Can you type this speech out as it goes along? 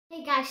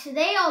Hey guys,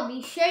 today I'll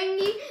be showing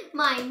you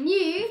my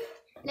new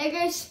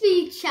Lego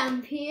Speed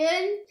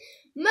Champion,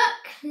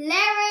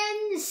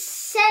 Mclaren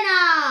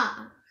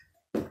Sena.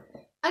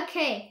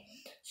 Okay,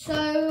 so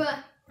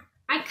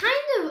I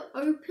kind of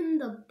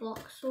opened the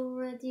box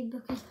already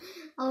because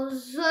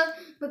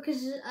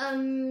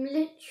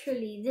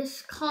literally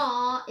this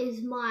car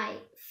is my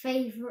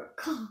favorite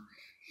car,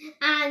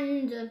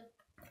 and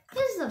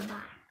here's the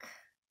back.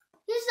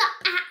 Here's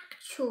the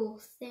actual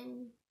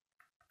thing.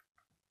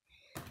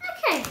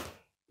 Okay,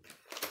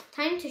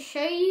 time to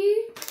show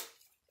you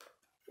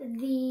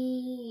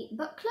the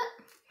booklet.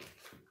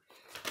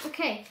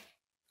 Okay,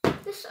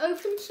 let's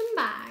open some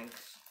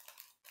bags.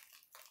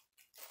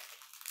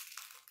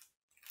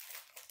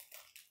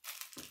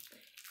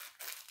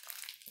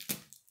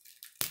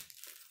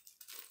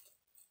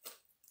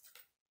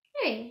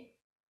 Hey,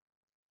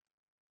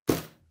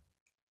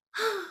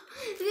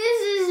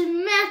 this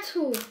is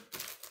metal.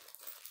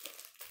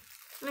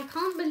 I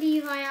can't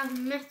believe I have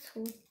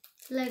metal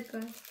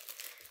Lego.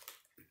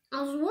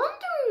 I was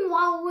wondering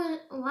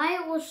why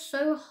it was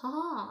so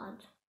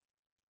hard.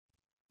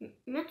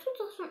 Metal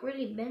doesn't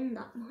really bend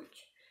that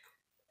much.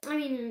 I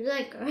mean,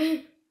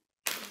 Lego.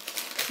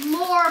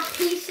 More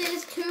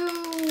pieces to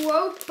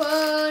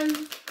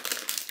open.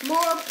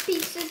 More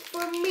pieces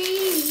for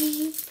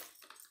me.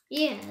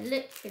 Yeah,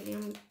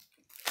 literally.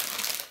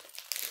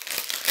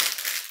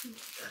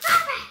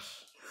 Rubbish!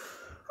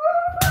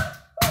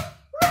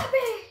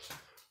 Rubbish!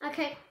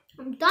 Okay,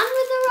 I'm done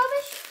with the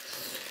rubbish.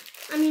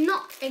 I mean,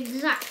 not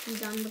exactly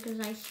done because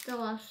I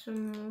still have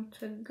some more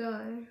to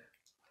go.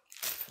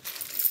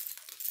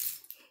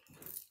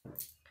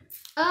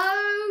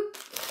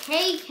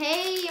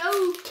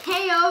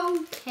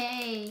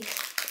 Okay.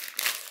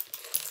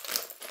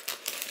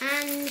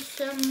 And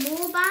some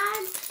more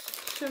bags,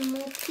 some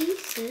more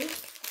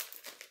pieces.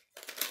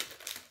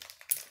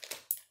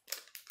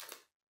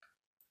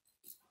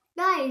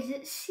 Guys,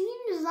 it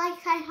seems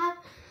like I have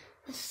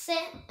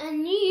a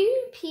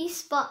new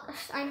piece, but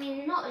I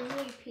mean not a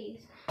new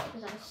piece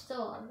because I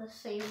still have the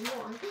same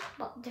one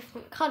but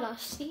different colour.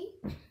 See,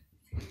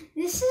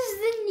 this is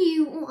the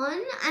new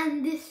one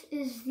and this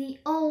is the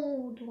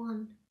old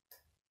one.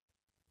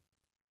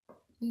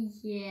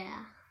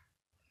 Yeah.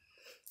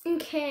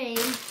 Okay,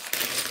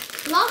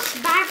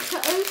 last bag to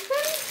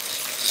open.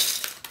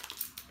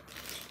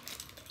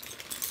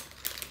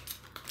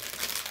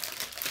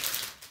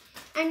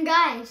 And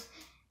guys,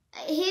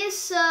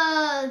 here's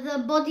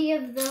the body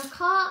of the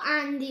car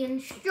and the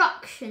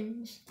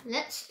instructions.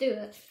 Let's do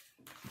it.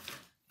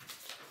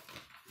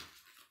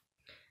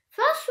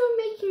 First, we're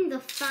making the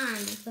fan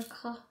of the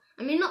car.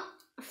 I mean, not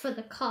for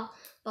the car,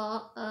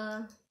 but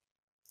I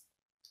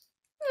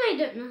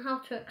don't know how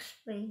to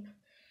explain.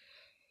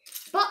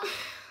 But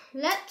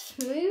let's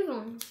move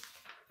on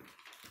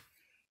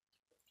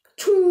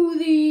to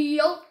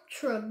the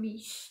Ultra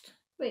Beast.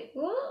 Wait,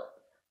 what?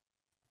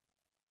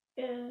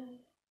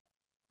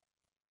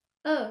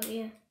 Oh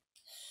yeah,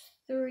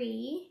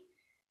 3.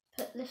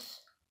 Put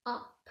this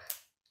up.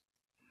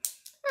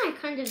 I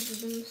kind of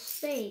did a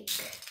mistake.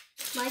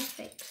 I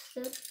fixed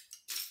it.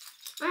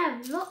 I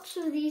have lots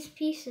of these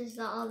pieces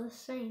that are the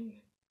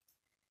same.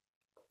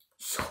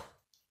 So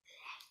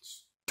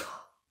let's go.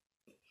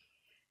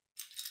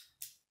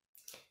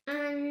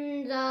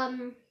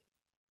 And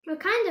we're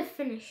kind of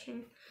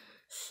finishing.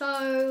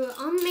 So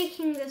I'm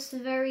making this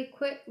very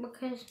quick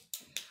because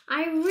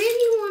I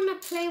really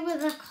want to play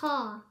with a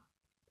car.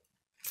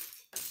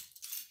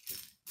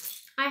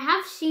 I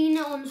have seen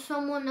it on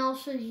someone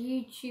else's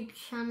YouTube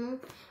channel,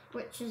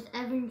 which is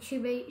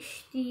EvanTube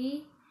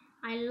HD.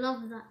 I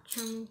love that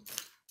channel.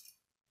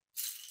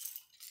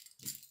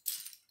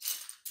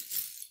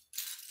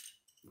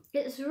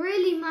 It's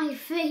really my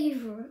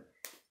favorite.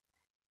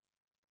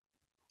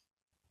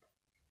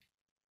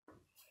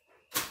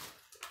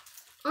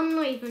 I'm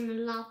not even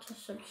allowed to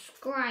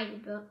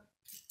subscribe, but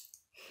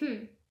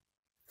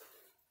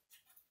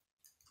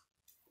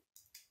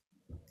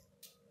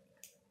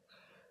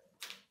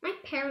My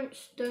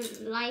parents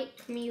don't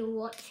like me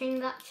watching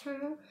that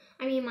channel.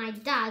 I mean my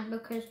dad,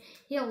 because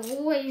he'll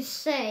always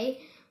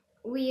say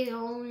we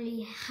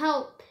only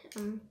help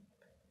him.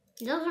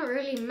 It doesn't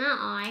really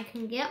matter. I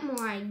can get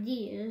more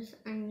ideas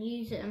and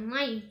use it in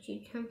my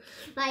YouTube channel.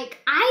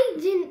 Like, I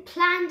didn't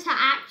plan to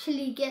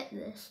actually get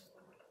this.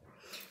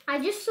 I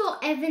just saw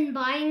Evan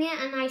buying it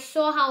and I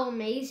saw how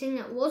amazing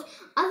it was.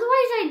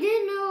 Otherwise, I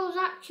didn't know it was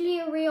actually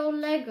a real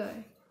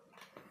Lego.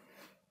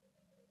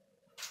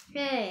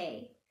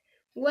 Hey.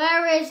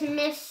 Where is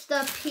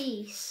Mr.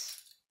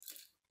 Peace?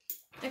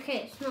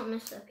 Okay, it's not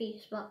Mr.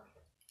 Peace, but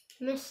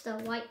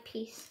Mr. White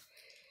Peace.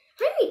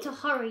 I need to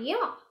hurry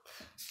up.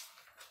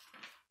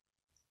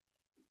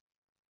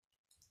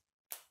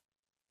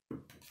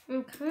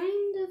 I'm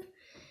kind of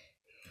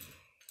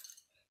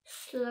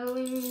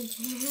slowing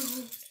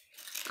down.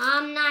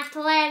 I'm not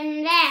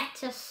letting that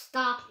to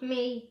stop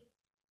me.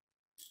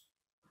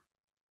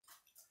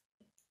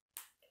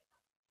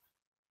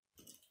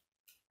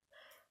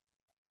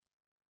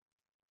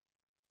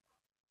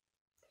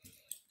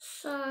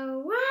 So I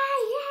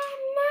am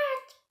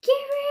not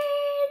giving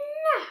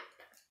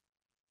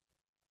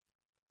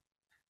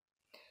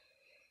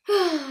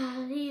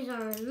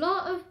are a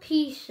lot of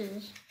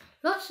pieces.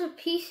 Lots of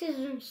pieces,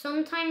 and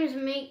sometimes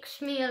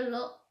makes me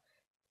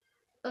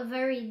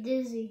very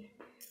dizzy.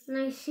 And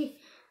I see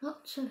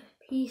lots of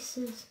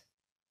pieces.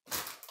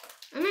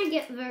 And I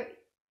get very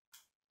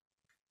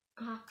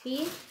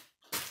happy.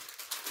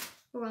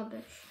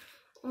 Rubbish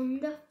on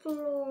the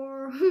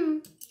floor.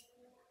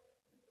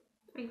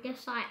 I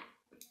guess I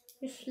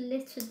just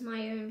littered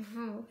my own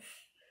house.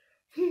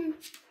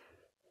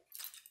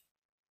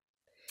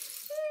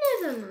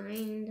 Never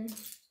mind.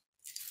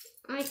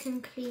 I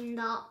can clean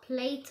that up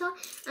later.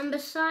 And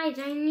besides,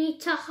 I need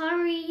to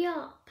hurry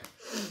up.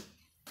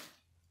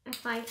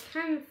 If I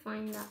can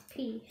find that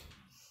piece.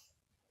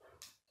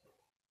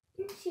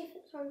 Let's see if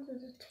it's under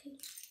the table.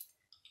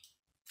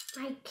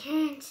 I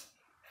can't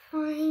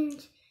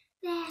find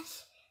that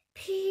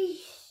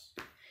piece.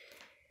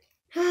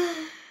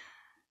 Oh,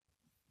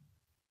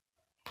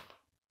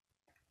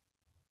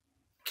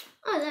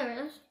 there it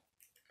is.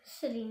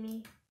 Silly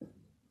me.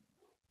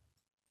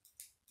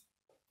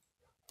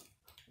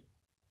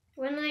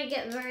 When I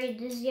get very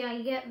dizzy,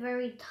 I get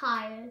very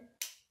tired.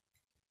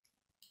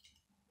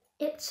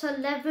 It's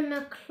 11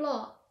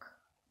 o'clock.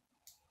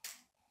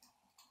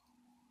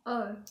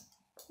 Oh,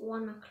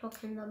 1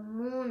 o'clock in the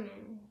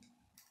morning.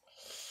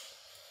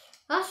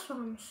 That's why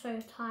I'm so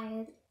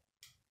tired.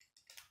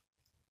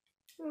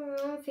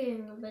 I'm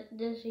feeling a bit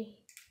dizzy.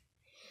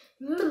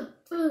 Oh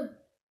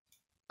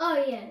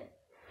yeah,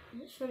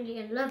 it's only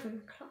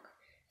 11 o'clock.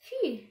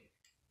 Phew.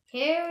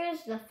 Here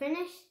is the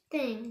finished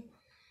thing.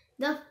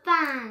 The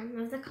fan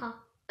of the car.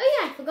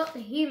 Oh yeah, I forgot the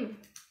human.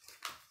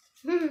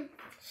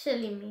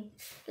 Silly me.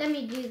 Let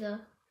me do the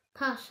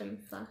person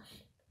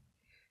first.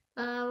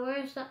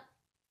 Where is that?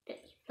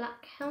 It's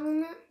black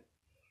helmet.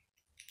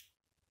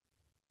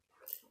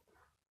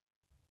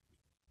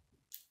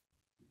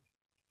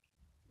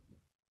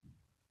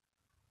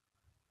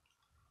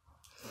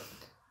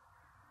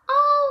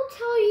 I'll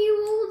tell you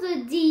all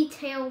the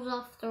details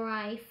after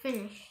I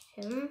finished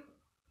him,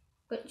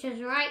 which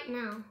is right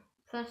now.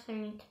 First I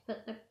need to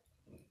put the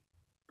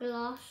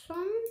glass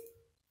on.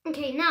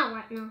 Okay,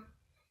 right now.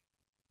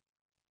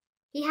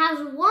 He has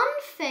one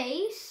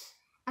face,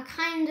 a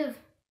kind of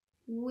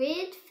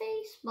weird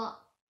face, but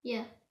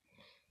yeah.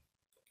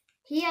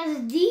 He has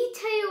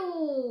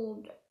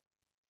detailed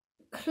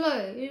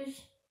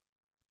clothes,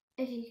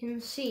 as you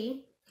can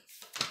see.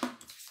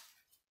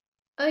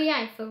 Oh yeah,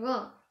 I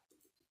forgot.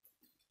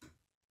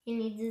 He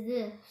needs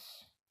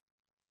this.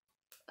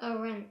 A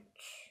wrench.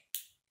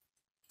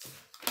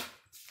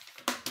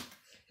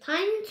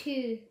 Time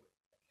to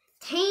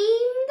tame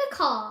the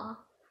car.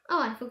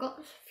 Oh, I forgot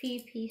a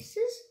few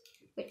pieces,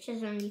 which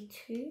is only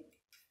 2.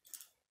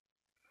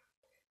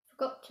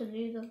 Forgot to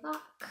do the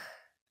back.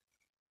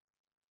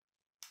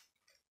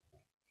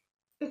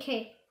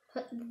 Okay,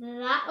 put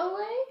that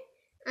away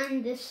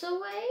and this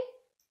away.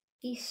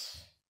 Let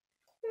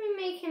me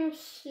make him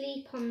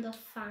sleep on the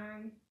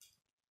fan.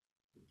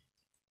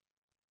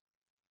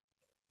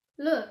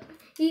 Look,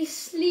 he's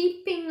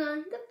sleeping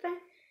on the fan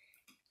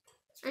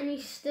and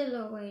he's still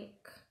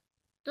awake.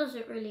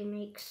 Doesn't really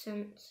make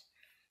sense,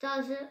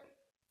 does it?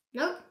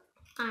 Nope,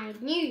 I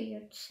knew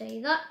you'd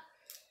say that.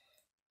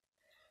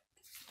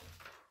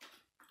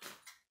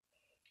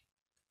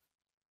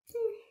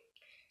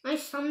 I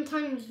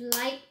sometimes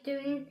like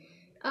doing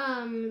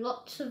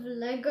lots of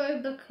Lego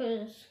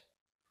because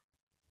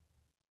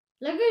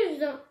Lego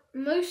is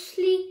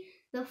mostly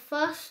the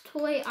first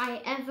toy I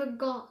ever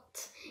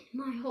got in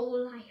my whole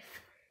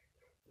life.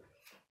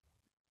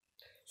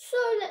 So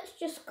let's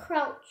just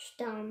crouch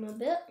down a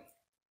bit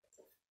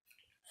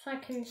so I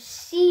can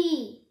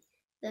see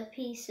the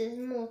pieces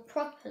more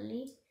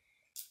properly.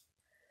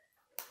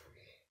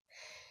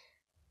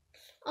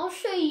 I'll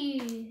show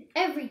you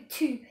every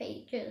 2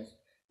 pages.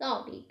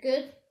 That'll be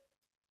good.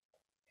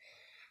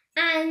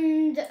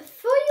 And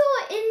for your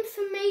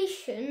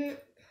information,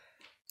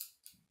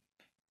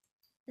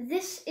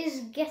 this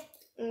is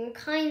getting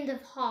kind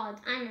of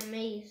hard and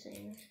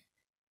amazing.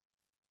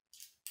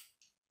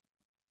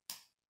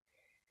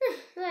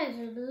 There's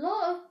a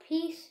lot of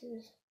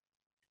pieces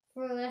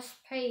for this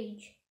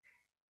page.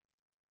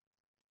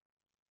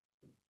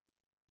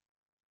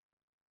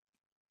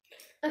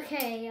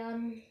 Okay,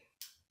 I'm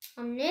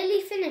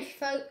nearly finished,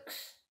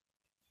 folks.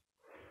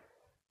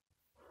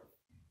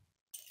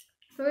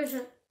 Where is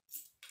it?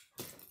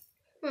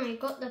 I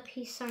got the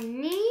piece I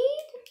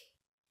need.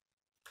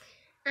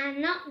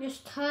 And now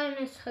just turn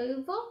it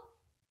over.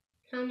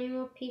 How many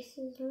more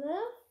pieces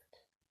left?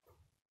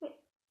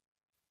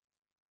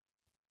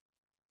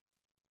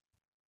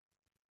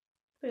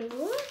 Wait,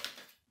 what?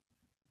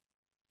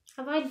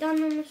 Have I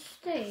done a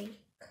mistake?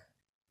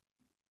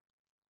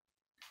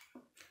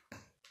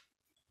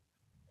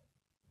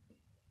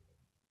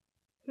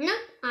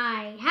 Nope,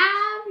 I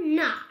have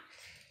not.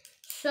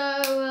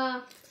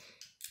 So,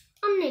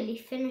 I'm nearly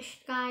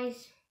finished,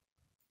 guys.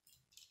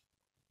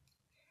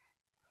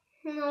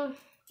 No,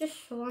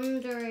 just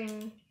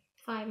wondering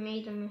if I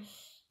made a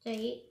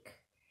mistake,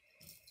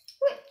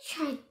 which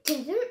I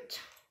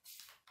didn't.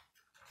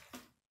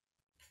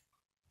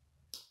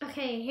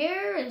 Okay,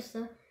 here is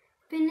the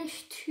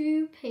finished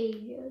 2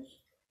 pages.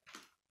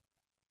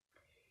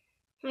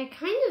 I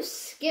kind of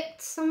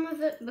skipped some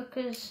of it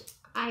because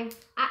I've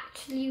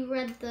actually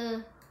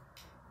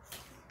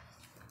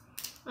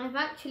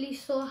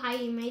saw how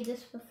you made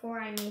this before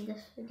I made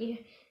this video.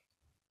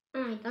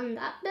 And I done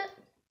that bit.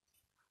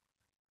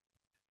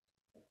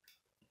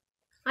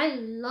 I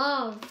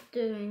love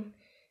doing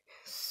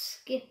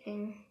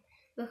skipping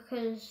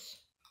because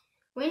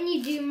when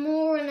you do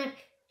more on a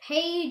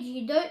page,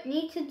 you don't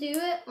need to do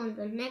it on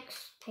the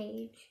next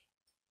page.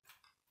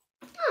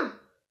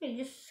 You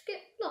just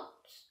skip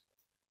lots.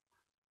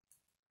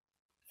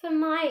 For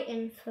my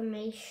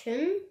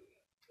information,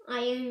 I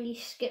only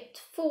skipped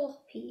 4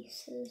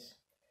 pieces.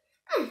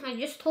 I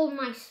just told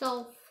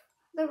myself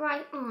the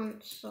right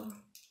answer.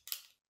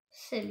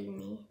 Silly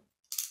me.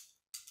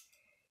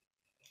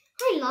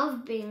 I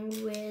love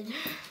being weird,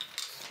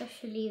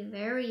 especially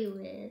very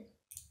weird.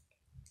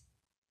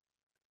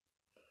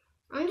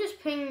 I'm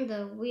just putting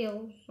the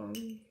wheels on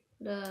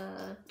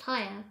the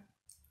tire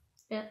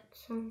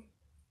bits on.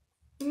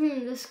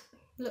 This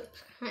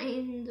looks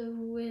kind of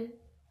weird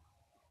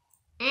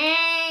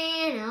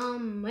and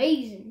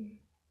amazing.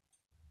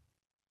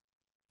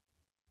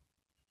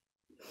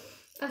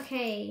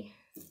 Okay,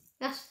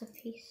 that's the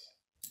piece.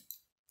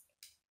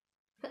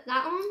 Put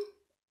that on.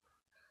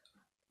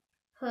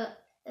 Put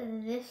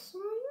this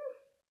on.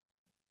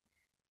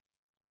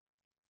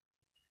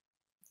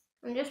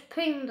 I'm just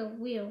putting the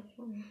wheels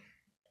on.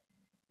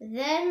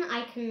 Then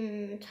I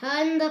can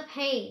turn the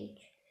page.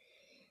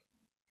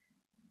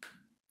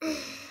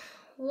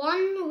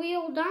 1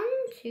 wheel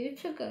done, 2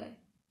 to go.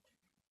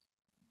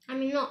 I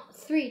mean, not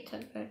 3 to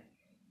go.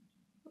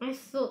 I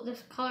thought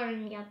this car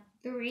only had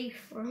 3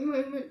 for a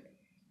moment.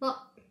 But,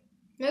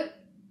 nope.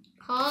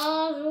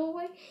 Cars all the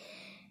way.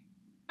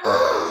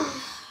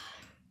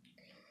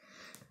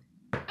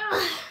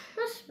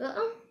 That's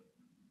better.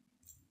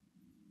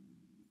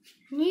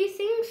 New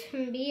things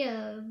can be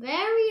a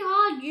very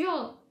hard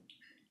job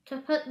to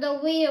put the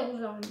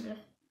wheels on if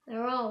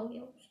there are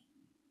wheels.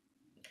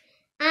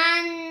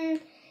 And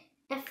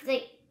if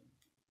they,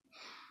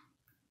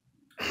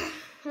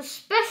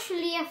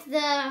 especially if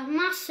they're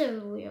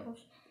massive wheels,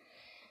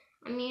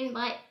 I mean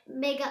like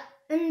bigger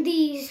than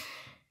these.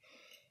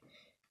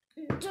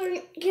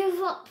 Don't give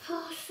up,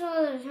 so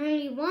there's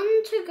only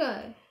 1 to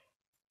go.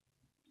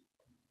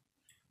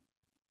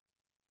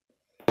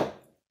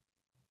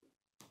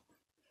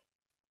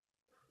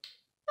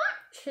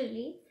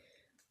 Actually,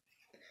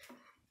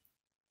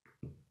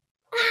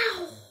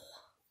 ow,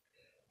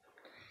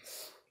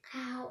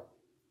 ow,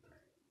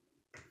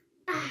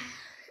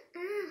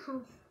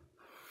 ow,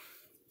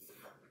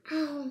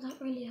 ow,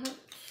 that really hurts.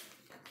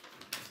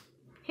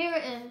 Here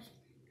it is,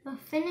 a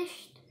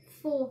finished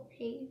 4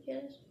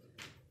 pages.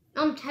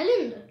 I'm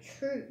telling the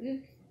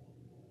truth.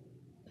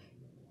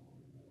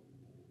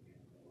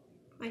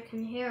 I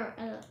can hear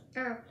an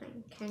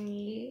airplane, can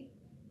you?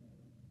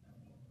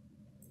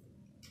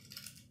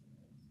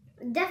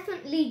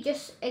 Definitely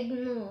just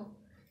ignore.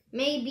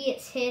 Maybe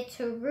it's here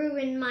to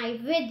ruin my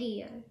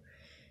video.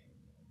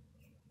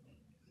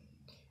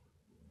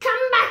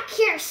 Come back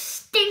here,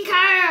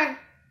 stinker!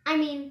 I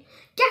mean,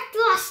 get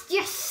lost,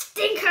 you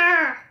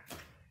stinker!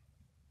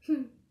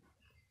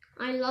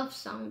 I love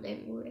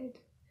sounding weird.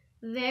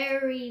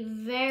 Very,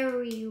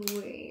 very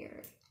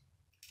weird.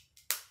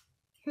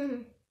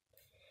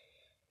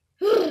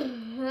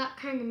 That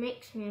kind of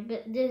makes me a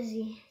bit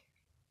dizzy.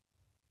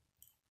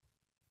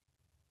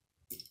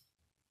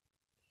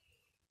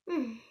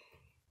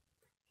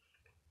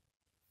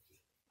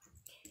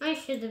 I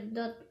should have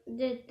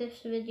did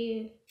this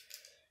video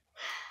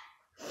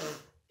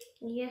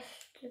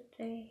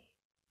yesterday.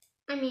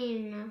 I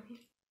mean,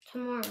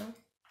 tomorrow.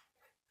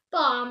 But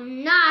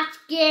I'm not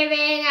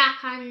giving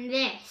up on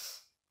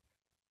this.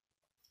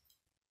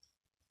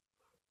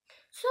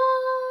 So,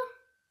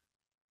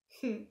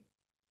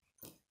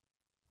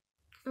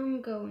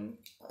 I'm going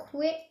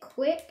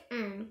quick,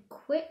 and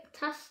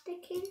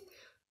quick-tasticing,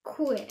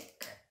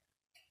 quick.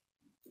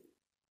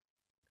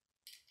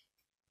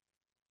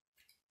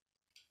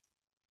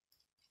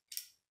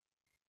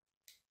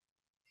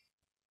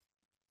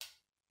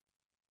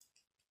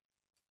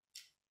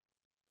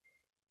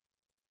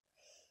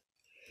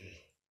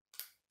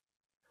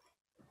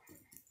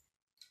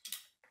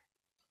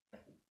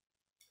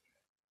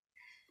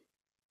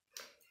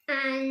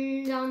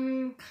 And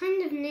I'm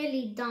kind of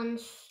nearly done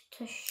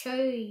to show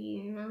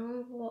you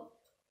now what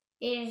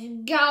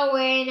is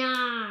going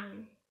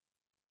on.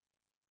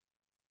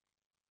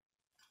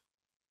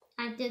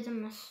 I did a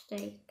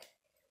mistake.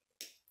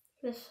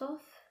 This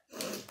off,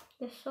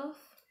 this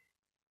off,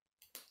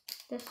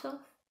 this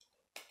off.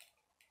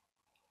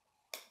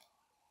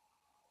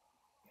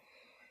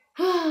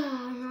 Now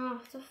I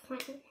have to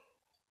find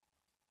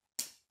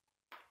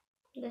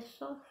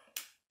this off,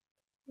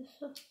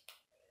 this off.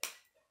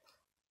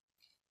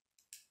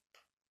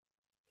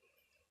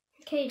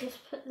 Okay, just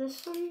put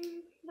this one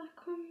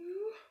back on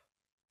now.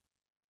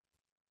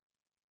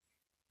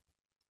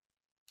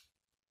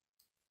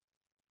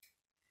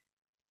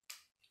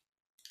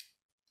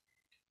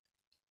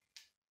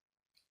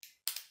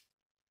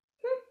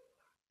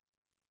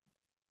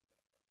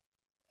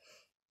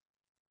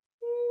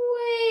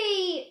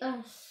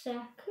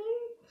 second.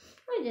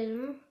 I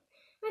didn't.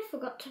 I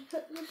forgot to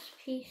put this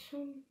piece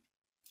on.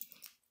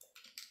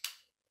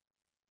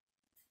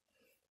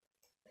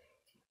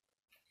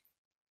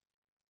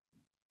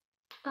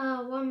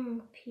 One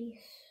more piece.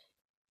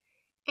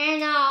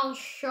 And I'll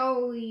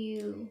show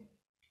you.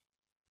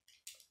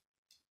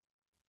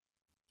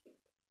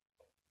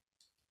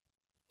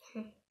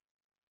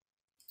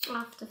 I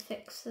have to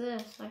fix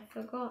this, I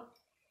forgot.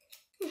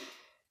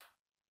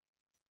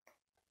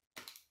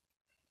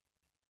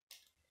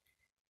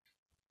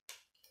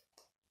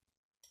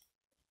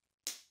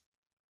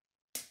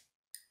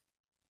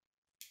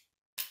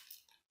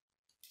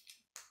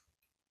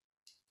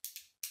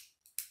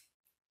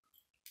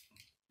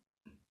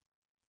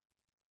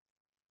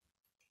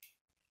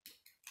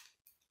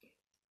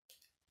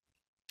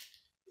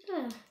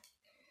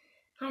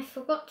 I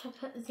forgot to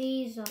put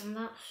these on,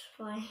 that's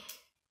why.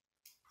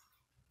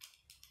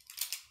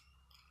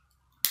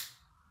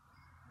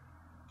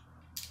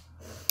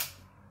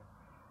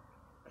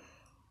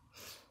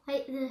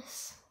 Like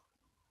this.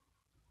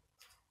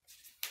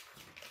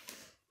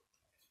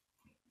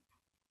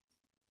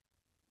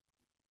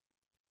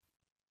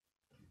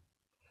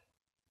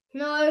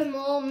 No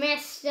more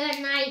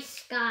Mr.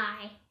 Nice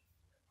Guy.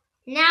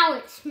 Now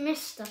it's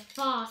Mr.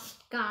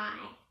 Fast Guy.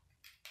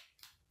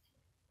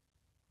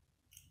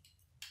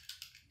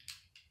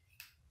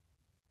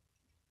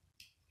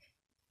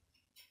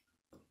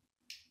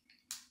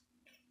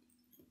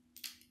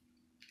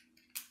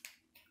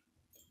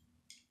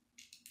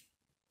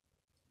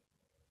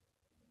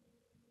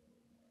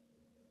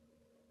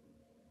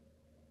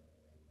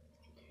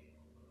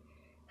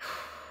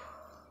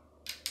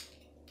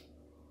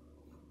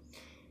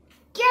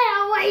 Get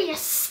away, you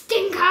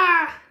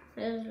stinker!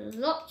 There's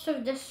lots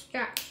of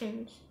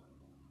distractions.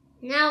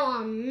 Now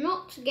I'm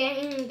not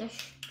getting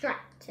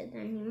distracted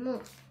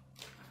anymore.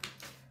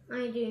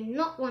 I do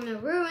not want to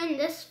ruin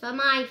this for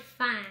my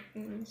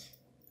fans.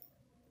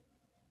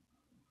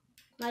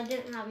 I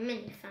don't have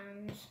many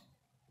fans.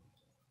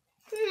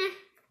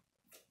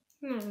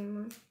 Never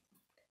mind.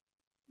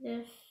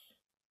 This.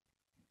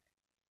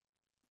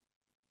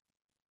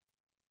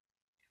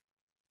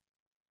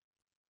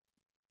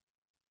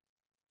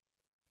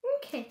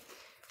 Okay,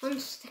 one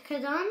sticker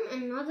done,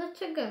 another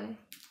to go.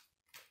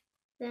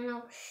 Then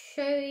I'll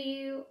show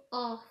you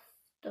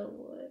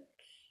afterwards.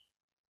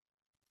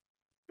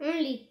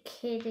 Only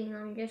kidding,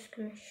 I'm just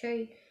going to show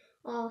you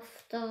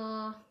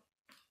after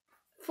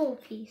 4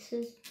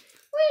 pieces,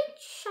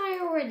 which I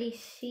already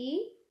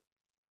see.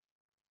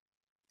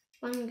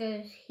 One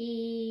goes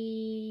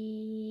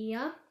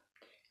here,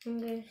 one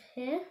goes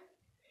here,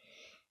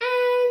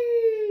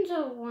 and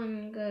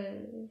one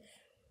goes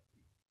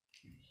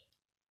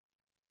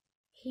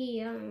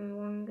here, and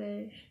one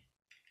goes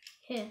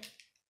here.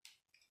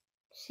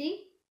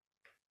 See?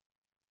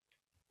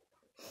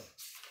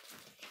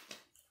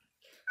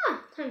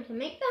 Time to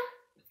make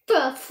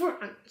the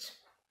front.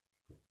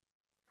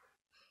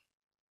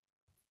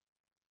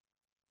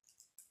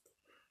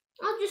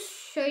 I'll just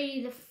show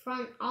you the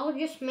front. I'll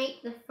just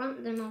make the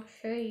front, then I'll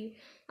show you.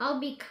 That'll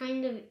be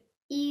kind of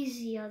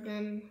easier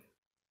than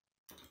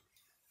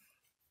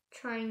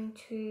trying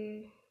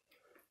to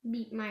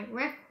beat my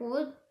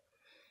record.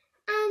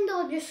 And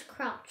I'll just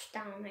crouch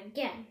down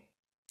again,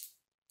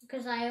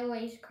 because I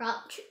always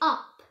crouch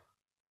up.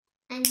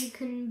 And you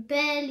can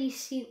barely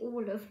see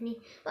all of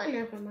me, but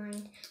never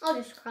mind. I'll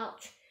just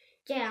crouch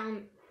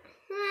down.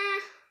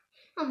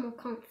 I'm more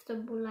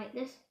comfortable like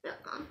this. No,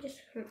 I'm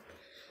just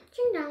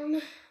crouching down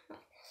like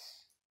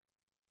this.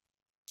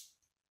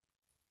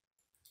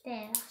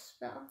 There, that's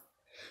better.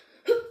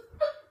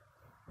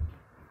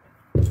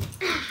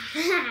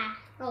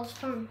 That was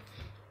fun.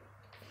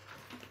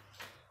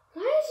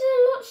 Why is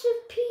there lots of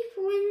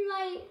people in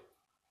like...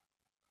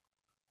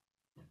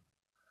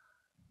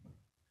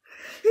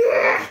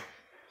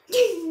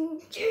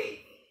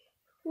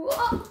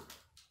 Whoa.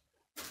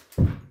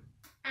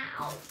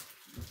 Ow.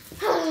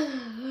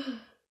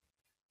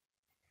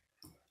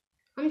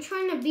 I'm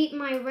trying to beat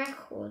my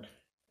record.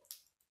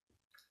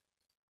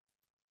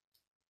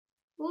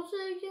 What was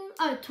it again?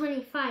 Oh,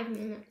 25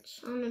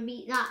 minutes. I'm gonna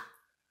beat that.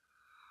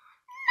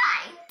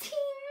 19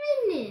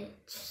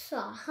 minutes. So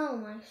how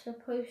am I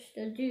supposed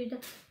to do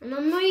that? And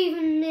I'm not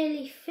even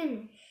nearly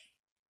finished.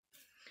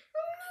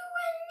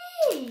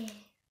 I'm nowhere near.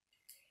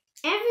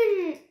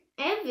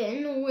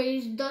 Evan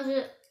always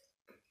does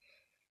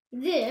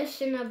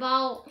this in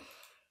about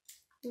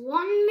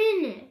 1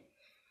 minute.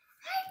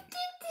 I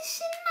did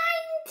this in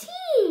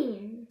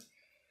 19.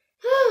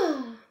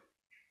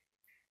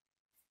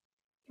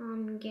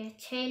 I'm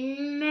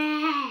getting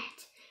mad.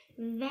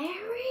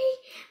 Very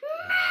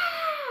mad.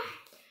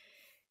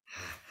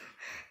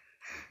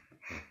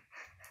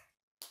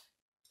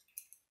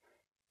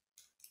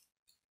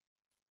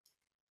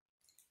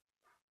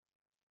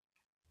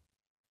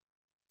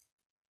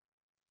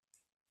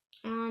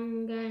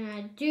 I'm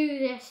gonna do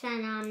this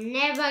and I'm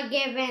never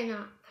giving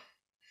up.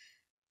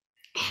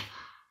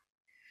 Ever.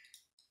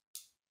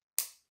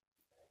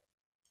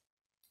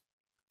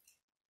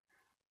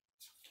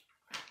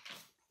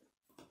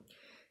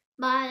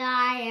 but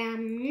I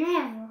am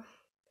never,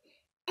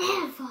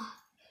 ever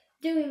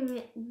doing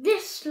it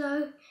this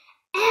slow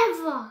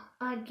ever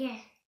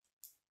again.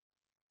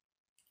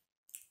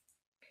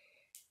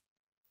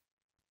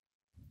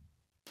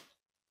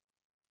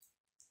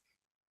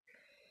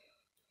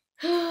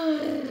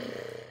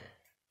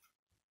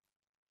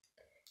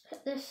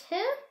 Put this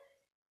here.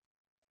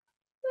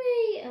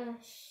 Wait a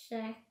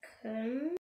second.